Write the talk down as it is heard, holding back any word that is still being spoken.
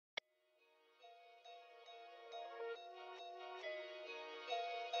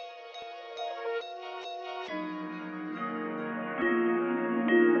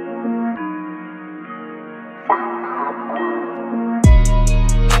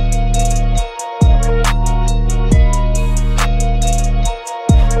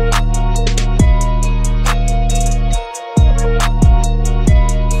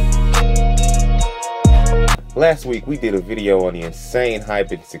Last week we did a video on the insane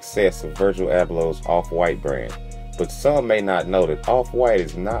hype and success of Virgil Abloh's Off-White brand, but some may not know that Off-White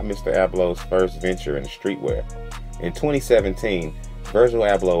is not Mr. Abloh's first venture in streetwear. In 2017, Virgil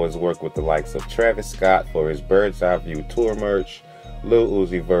Abloh has worked with the likes of Travis Scott for his Bird's Eye View tour merch, Lil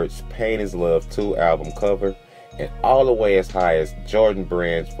Uzi Vert's Pain Is Love 2 album cover, and all the way as high as Jordan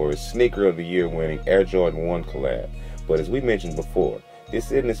Brands for his Sneaker of the Year winning Air Jordan 1 collab. But as we mentioned before,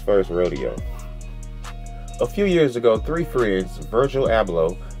 this isn't his first rodeo. A few years ago, three friends, Virgil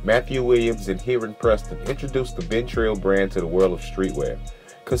Abloh, Matthew Williams, and Heron Preston, introduced the Been Trill brand to the world of streetwear.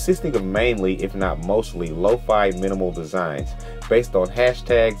 Consisting of mainly, if not mostly, lo-fi minimal designs based on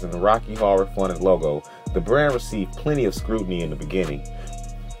hashtags and the Rocky Horror Funny logo, the brand received plenty of scrutiny in the beginning,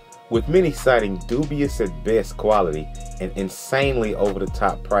 with many citing dubious at best quality and insanely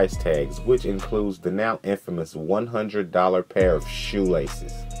over-the-top price tags, which includes the now infamous $100 pair of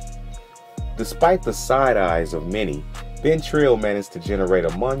shoelaces. Despite the side eyes of many, Been Trill managed to generate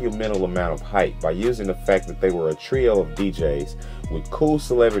a monumental amount of hype by using the fact that they were a trio of DJs with cool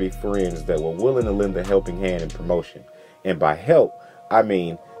celebrity friends that were willing to lend a helping hand in promotion. And by help, I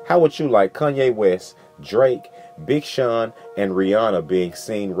mean, how would you like Kanye West, Drake, Big Sean, and Rhianna being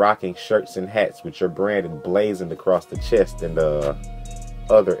seen rocking shirts and hats with your brand emblazoned across the chest and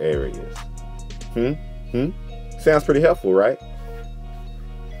other areas? Sounds pretty helpful, right?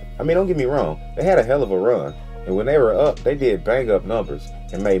 I mean, don't get me wrong, they had a hell of a run, and when they were up, they did bang up numbers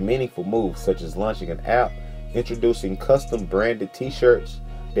and made meaningful moves such as launching an app, introducing custom branded t-shirts.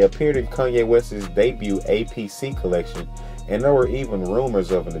 They appeared in Kanye West's debut APC collection, and there were even rumors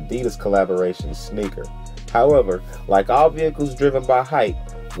of an Adidas collaboration sneaker. However, like all vehicles driven by hype,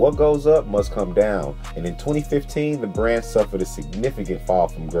 what goes up must come down, and in 2015 the brand suffered a significant fall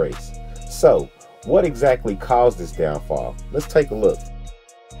from grace. So, what exactly caused this downfall? Let's take a look.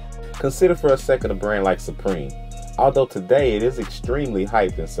 Consider for a second a brand like Supreme. Although today it is extremely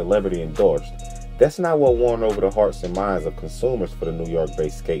hyped and celebrity endorsed, that's not what won over the hearts and minds of consumers for the New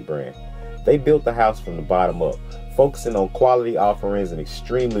York-based skate brand. They built the house from the bottom up, focusing on quality offerings in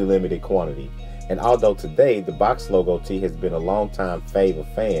extremely limited quantity. And although today the box logo tee has been a long-time fave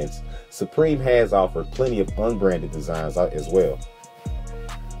of fans, Supreme has offered plenty of unbranded designs as well.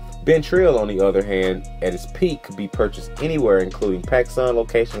 Been Trill, on the other hand, at its peak could be purchased anywhere, including PacSun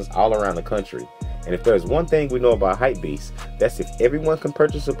locations all around the country. And if there's one thing we know about hypebeasts, that's if everyone can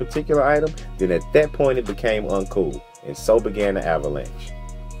purchase a particular item, then at that point it became uncool, and so began the avalanche.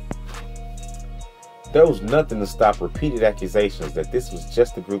 There was nothing to stop repeated accusations that this was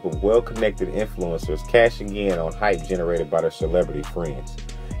just a group of well-connected influencers cashing in on hype generated by their celebrity friends.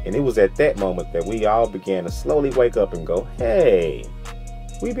 And it was at that moment that we all began to slowly wake up and go, hey,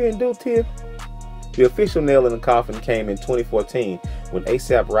 we being duped here? The official nail in the coffin came in 2014 when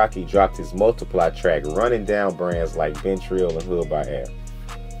A$AP Rocky dropped his Multiply track running down brands like Been Trill and Hood by Air.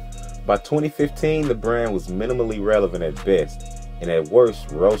 By 2015, the brand was minimally relevant at best, and at worst,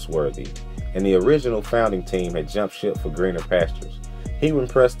 roast-worthy, and the original founding team had jumped ship for greener pastures. Heron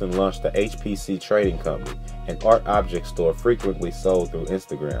Preston launched the HPC Trading Company, an art object store frequently sold through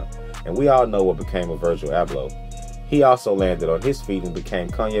Instagram, and we all know what became of Virgil Abloh. He also landed on his feet and became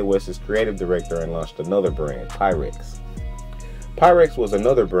Kanye West's creative director and launched another brand, Pyrex. Pyrex was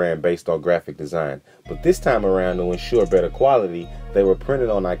another brand based on graphic design, but this time around, to ensure better quality, they were printed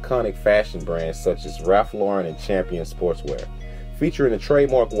on iconic fashion brands such as Ralph Lauren and Champion Sportswear. Featuring the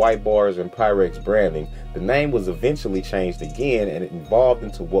trademark white bars and Pyrex branding, the name was eventually changed again and it evolved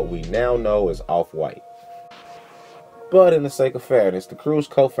into what we now know as Off-White. But in the sake of fairness, the crew's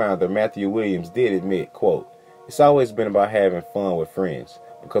co-founder Matthew Williams did admit, quote, "It's always been about having fun with friends.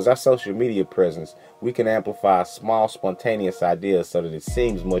 Because our social media presence, we can amplify small, spontaneous ideas so that it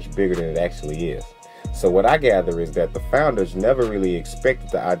seems much bigger than it actually is." So what I gather is that the founders never really expected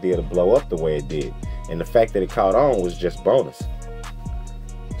the idea to blow up the way it did, and the fact that it caught on was just bonus.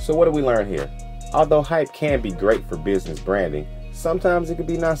 So what do we learn here? Although hype can be great for business branding, sometimes it can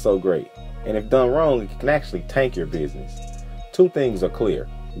be not so great. And if done wrong, it can actually tank your business. Two things are clear.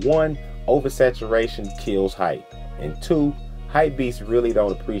 One, oversaturation kills hype. And two, hypebeasts really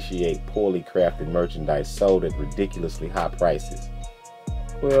don't appreciate poorly crafted merchandise sold at ridiculously high prices.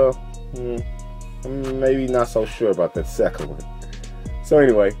 Well, I'm maybe not so sure about that second one. So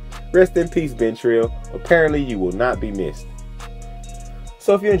anyway, rest in peace, Been Trill. Apparently you will not be missed.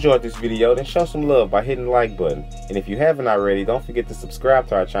 So if you enjoyed this video, then show some love by hitting the like button. And if you haven't already, don't forget to subscribe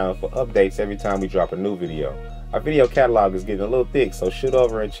to our channel for updates every time we drop a new video. Our video catalog is getting a little thick, so shoot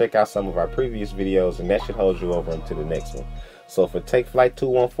over and check out some of our previous videos, and that should hold you over into the next one. So for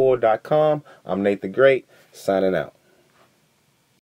TakeFlight214.com, I'm Nate the Great, signing out.